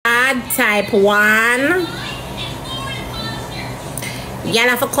blood type 1. Y'all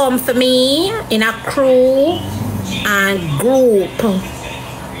have to come for me in a crew and group.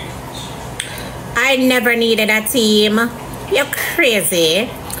 I never needed a team. You're crazy.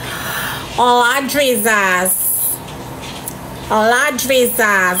 Lord Jesus. Lord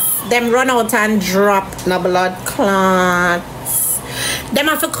Jesus. Them run out and drop no blood clots. Them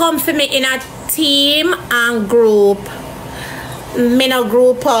have to come for me in a team and group. Me no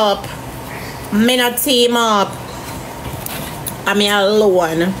group up. Me no team up. I'm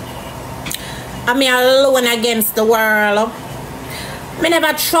alone. I'm alone against the world. Me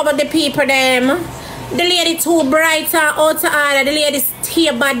never trouble the people them. The lady too bright and out of order. The lady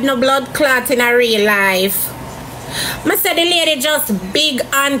stay bad no blood clot in a real life. I said the lady just big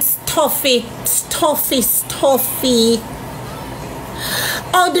and stuffy.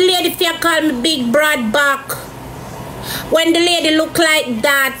 Oh, the lady if you call me big broad back. When the lady look like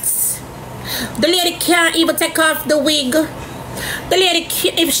that, the lady can't even take off the wig. The lady,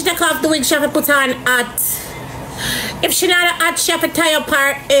 if she take off the wig, she have to put on hat. If she not a hat, she have to tie up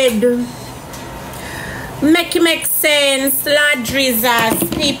her head. Make it make sense. Lord Jesus,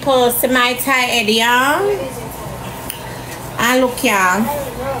 people see my tie head, yeah? And look, yeah.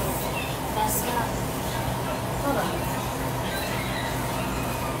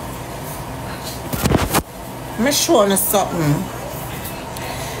 I'm going to show you something.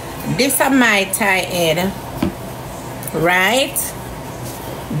 This is my tie head. Right?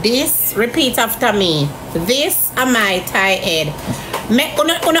 This, repeat after me. This is my tie head.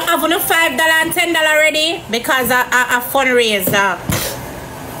 Una have $5 and $10 ready because I fundraiser.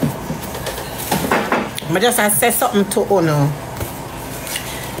 I just say something to Uno.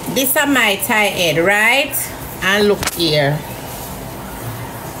 This is my tie head, right? And look here.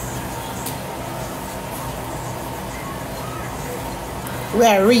 We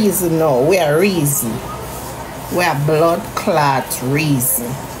are reason now. We are reason. We are blood clot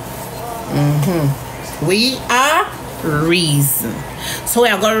reason. We are reason. So we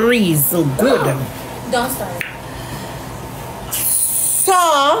are going to reason good. Don't start.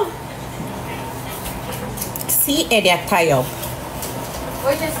 So, see head tie up.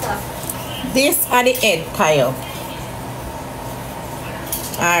 Where's your stuff? This are the head tie up.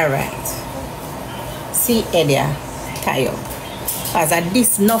 Alright. See head tie up. Because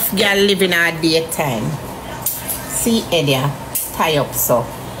this enough girl living our daytime. See head tie up so.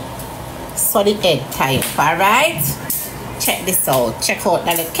 So the head tie up. Alright? Check this out. Check out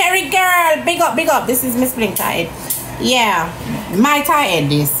that. Kerry girl. Big up. This is Miss Blinga head. Yeah. My tie head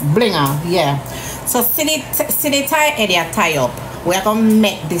this. Blinga. Yeah. So see the tie head tie up. We're going to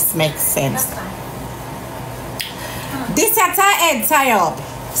make this make sense. This is a tie head tie up.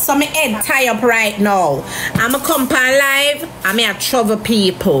 So my head tie up right now. I'm going to come on live. I'm going to trouble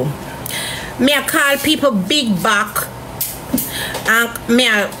people. Me I call people big back. And me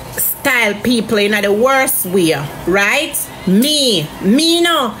I style people in the worst way. Right? Me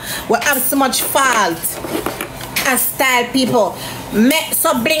no. We have so much fault. I style people.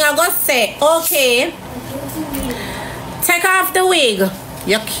 So Blinga go say, okay, take off the wig.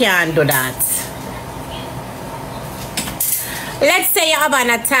 You can't do that. Let's say you have on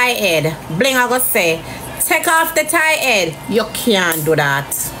a tie head. Blinga go say, take off the tie head. You can't do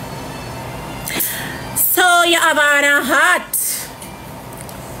that. So you have on a hat.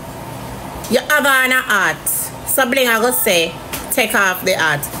 You have on a hat. So Blinga go say, take off the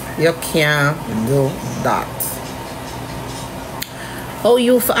hat. You can't do that. How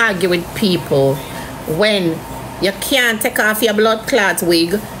you argue with people when you can't take off your blood clot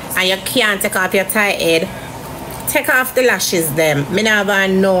wig and you can't take off your tie head? Take off the lashes them. Me never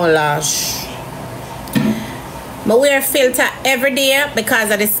no lash. I wear filter every day because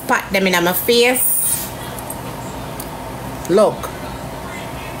of the spot them in my face. Look.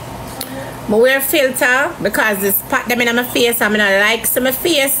 I wear filter because the spot them in my face. I'm not like some my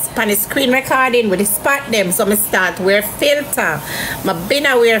face on the screen recording with the spot them. So I start wear filter. I been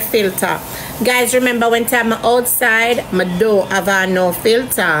a wear filter. Guys, remember when I'm outside, I don't have no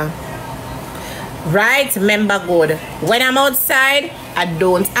filter. Right? Remember good. When I'm outside, I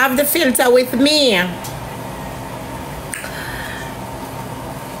don't have the filter with me.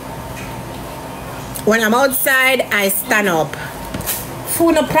 When I'm outside, I stand up.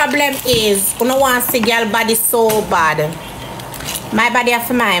 The problem is, I don't want to see girl body so bad. My body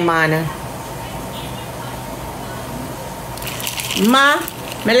for my man. Ma,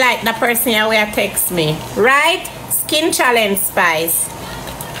 me like the person here where text me. Right? Skin challenge spice.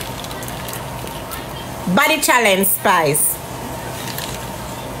 Body challenge spice.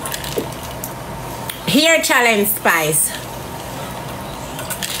 Hair challenge spice.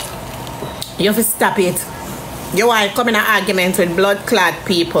 You have to stop it. You want to come in an argument with blood clot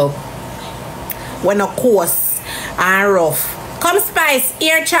people when no coarse and rough. Come Spice,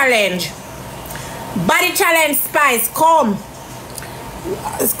 ear challenge. Body challenge, Spice, come.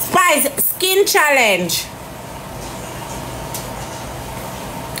 Spice, skin challenge.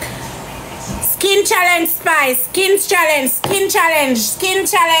 Skin challenge, Spice. Skin challenge, skin challenge, skin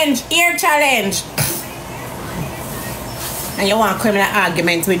challenge, ear challenge. And you want to come in an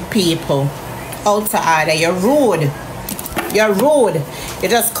argument with people. Out of order. You're rude. You're rude. You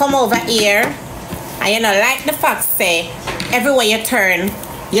just come over here and you know, like the fox say, everywhere you turn,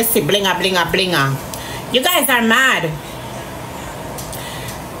 you see blinga, blinga, blinga. You guys are mad.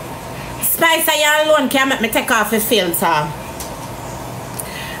 Spice, are you alone can make me take off the filter?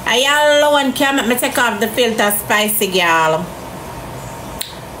 Are you alone can make me take off the filter, Spicy girl?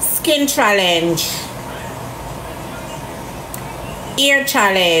 Skin challenge. Ear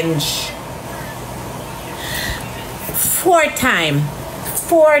challenge. 4 times.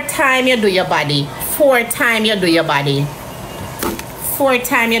 4 times you do your body. 4 times you do your body. 4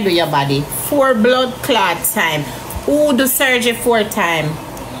 times you do your body. 4 blood clot time. Who do surgery 4 times?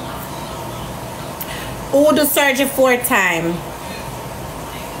 Who do surgery 4 times?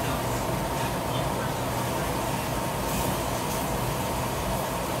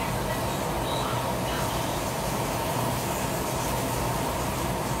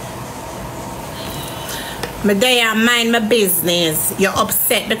 My day I mind my business. You're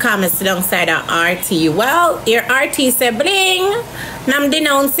upset because I sit alongside an RT. Well, your RT said bling. And I'm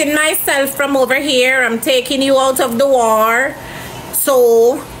denouncing myself from over here. I'm taking you out of the war.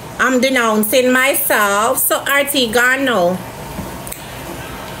 So I'm denouncing myself. So RT gone now.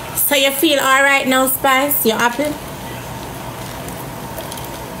 So you feel alright now, Spice? You happy?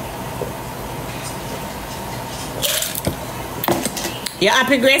 You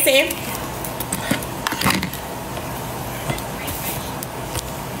happy, Gracie?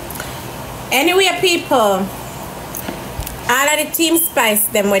 Anyway, people, all of the team Spice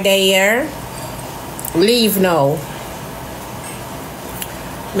them were there. Leave now.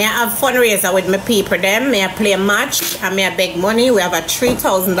 May I have fundraiser with my people them. May I play a match and may I beg money. We have a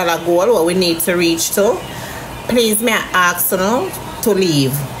 $3,000 goal what we need to reach to. Please may I ask you to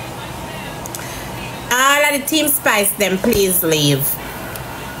leave. All of the team Spice them, please leave.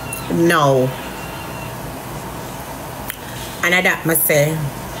 No. And that must say.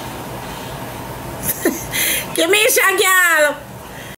 Give me a shot, girl.